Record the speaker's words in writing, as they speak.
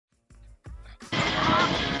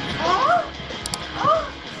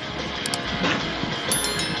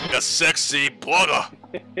sexy booger.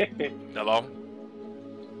 Hello?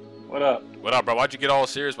 What up? What up, bro? Why'd you get all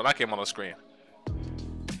serious when I came on the screen?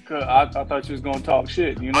 Cause I thought you was gonna talk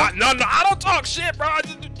shit, you know? No, I don't talk shit, bro. I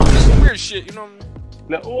just some weird shit, you know?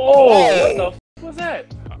 No, what the f was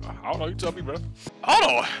that? I don't know. You tell me, bro.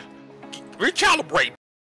 Hold on. Recalibrate.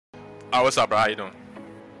 Oh, what's up, bro? How you doing?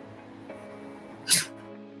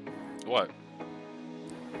 What?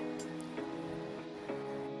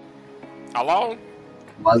 Hello?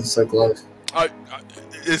 Why is it so close?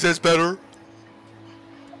 Is this better?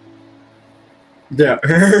 Yeah.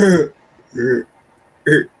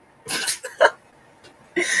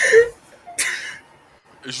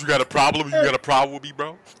 Is you got a problem? You got a problem with me,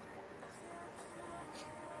 bro?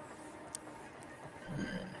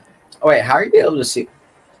 Oh, wait, how are you able to see?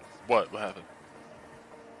 What? What happened?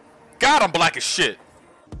 God, I'm black as shit.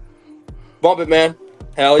 Bump it, man.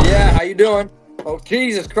 Hell yeah, how you doing? Oh,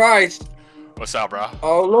 Jesus Christ. What's up, bro?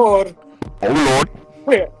 Oh, Lord. Oh, Lord.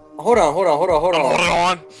 Wait, hold on. Hold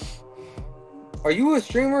on. Are you a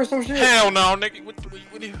streamer or some shit? Hell no, nigga. What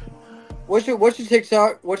do you... What's your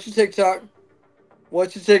TikTok? What's your TikTok?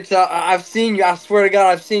 I've seen you. I swear to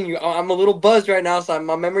God, I've seen you. I'm a little buzzed right now, so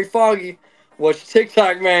my memory foggy. What's your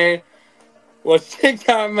TikTok, man?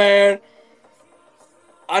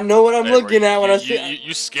 I know what I'm looking at when I see.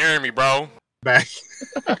 You scaring me, bro. Back.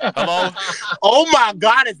 Hello? Oh my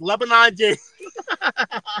God, it's Lebanon J.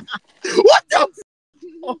 What the?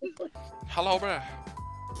 Hello, bro.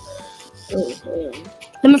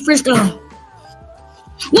 Let me frisk him.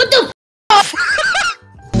 What the?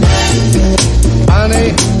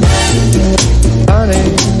 Honey.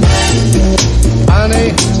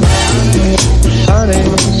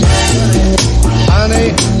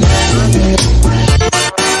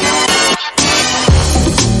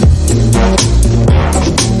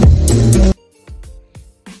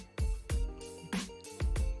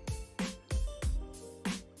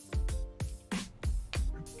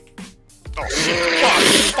 Oh,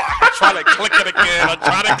 fuck. I'm trying to click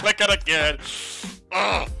it again.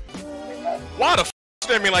 Ugh. Why the f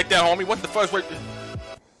stand me like that, homie? What the fuck? Wait.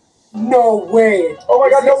 No way! Oh my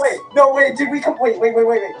God! No way! Did we come? Wait!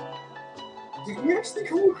 Did we actually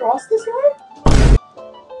come across this guy?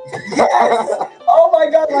 Oh my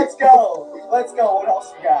God! Let's go! What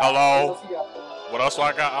else you got? Hello? What else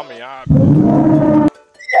I got? I mean,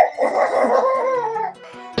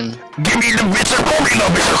 give me the bitch and hold me, no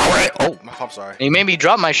bitch. Oh, I'm sorry. You made me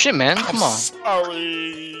drop my shit, man. Come on.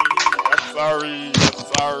 Sorry.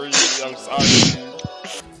 I'm sorry.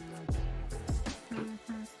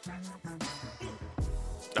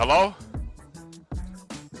 Hello?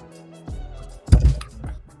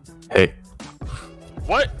 Hey.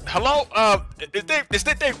 What? Hello? Is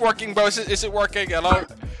that thing working, bro? Is it working? Hello?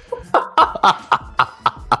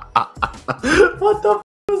 What the f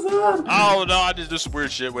was that? Oh no, I just do some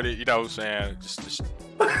weird shit with it. You know what I'm saying? Just.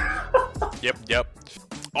 Yep.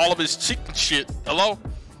 All of his chicken shit. Hello?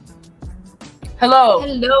 Hello.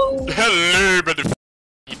 Hello, but the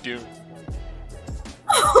you do.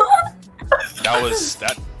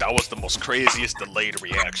 That was the most craziest delayed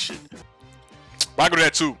reaction. But I go to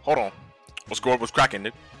that too. Hold on. What's cracking,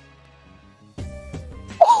 Nick?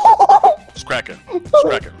 What's cracking?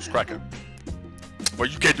 Well,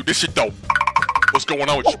 you can't do this shit though. What's going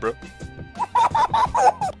on with you, bro?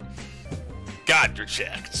 God, you're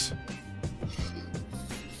jacked.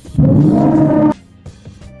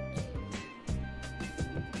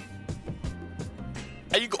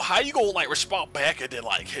 How you go like respond back and then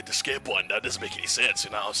like hit the skip button? That doesn't make any sense,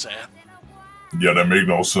 you know what I'm saying? Yeah, that make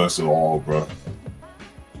no sense at all, bro.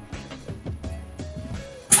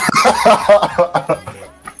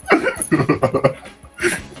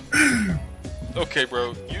 Okay,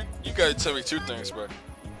 bro, you gotta tell me two things, bro.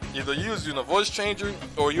 Either you was using a voice changer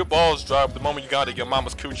or your balls dropped the moment you got it, your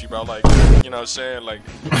mama's coochie, bro. Like, you know what I'm saying? Like,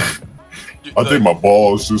 I think my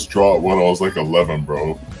balls just dropped when I was like 11,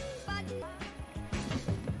 bro.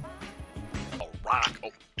 Oh, rock. Oh.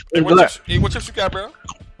 Hey, what chips you got, bro?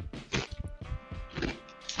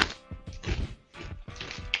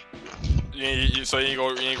 So you ain't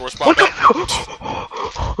gonna respond back?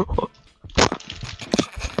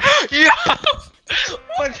 Yeah.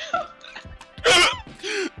 What?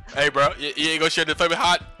 Hey, bro, you ain't gonna share the favorite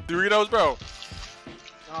hot Doritos, bro?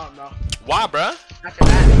 Oh no. Why, bro? After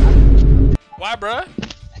that. Why, bro?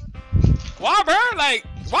 Like,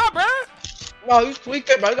 why, bro? No, you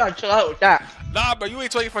tweaking, bro. You gotta chill out with that. Nah, bro, you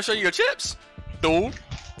ain't talking for showing your chips, dude.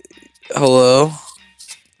 Hello.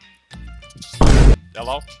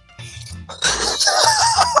 Hello?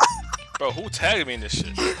 Bro, who tagged me in this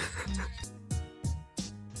shit?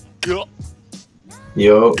 Yo.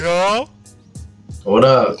 Yo. Yo. What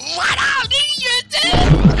up? What up, nigga?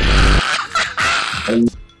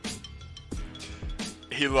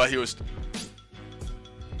 He looked like he was.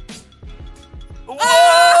 No way!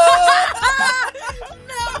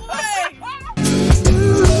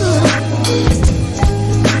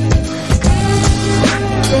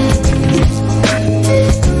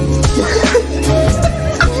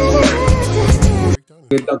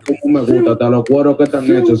 Como me gusta, hasta los cueros que están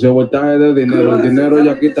hechos. Si voltaje de dinero, el dinero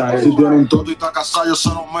ya quita eso. Si tú eres un tonto y estás casado, yo se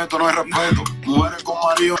lo meto, no hay respeto. Mujeres con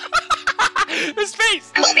marido. His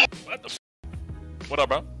face! What the f? What up,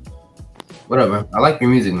 bro? What up, man? I like your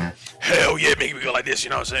music, man. Hell yeah, make me go like this, you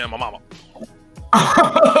know what I'm saying? My mama.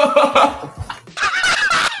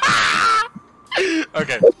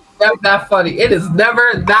 Okay. Never that funny. It is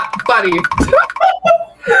never that funny.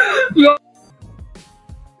 Yo.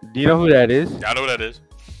 Do you know who that is? Yeah, I know who that is.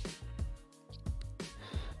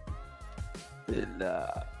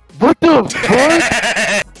 What the fuck?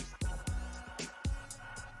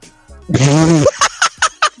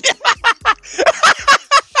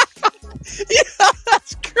 Yeah,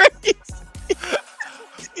 that's crazy.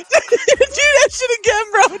 Do that shit again,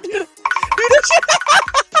 bro. Do that shit.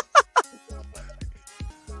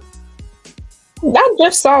 I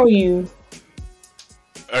just saw you.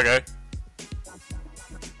 Okay.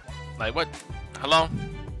 Like what? Hello?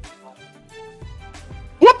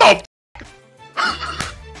 What the f?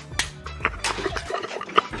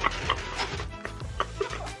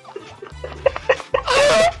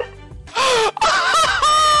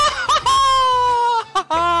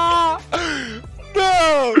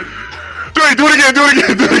 No! Do it again, do it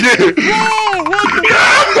again, do it again! Whoa, what the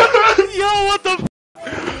f? Yo, what the f?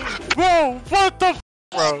 Whoa, what the f,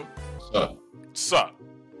 bro? Sup? Sup?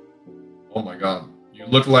 Oh my god. You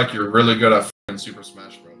look like you're really good at f***ing Super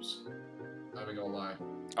Smash Bros. Not even gonna lie.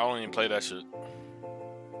 I don't even play that shit.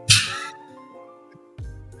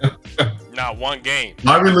 Not one game.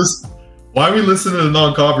 Why are we listening to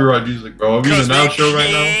non-copyright music, bro? Are we in an outro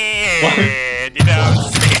right now? What? You know.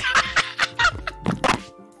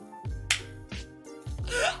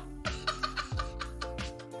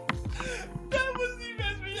 That was the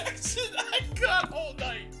best reaction I got all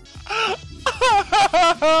night.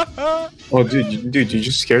 Oh, dude, you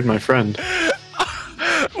just scared my friend. Wait,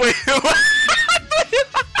 what?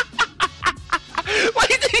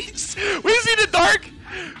 Wait, was he in the dark?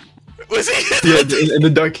 Was he? Yeah, in the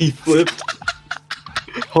dark he flipped.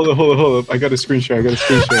 Hold up. I got a screen share. Guys.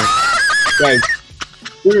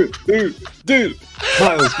 Dude.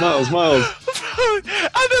 Miles.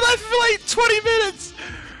 I've been live for like 20 minutes.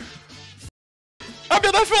 I've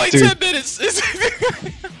been live for like 10 minutes.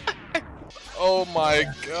 Oh my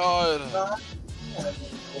god.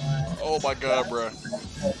 Oh my god, bro.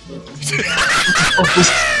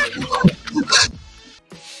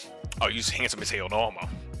 Oh, you handsome as hell, no homo.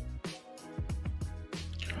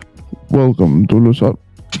 Welcome to Lusat.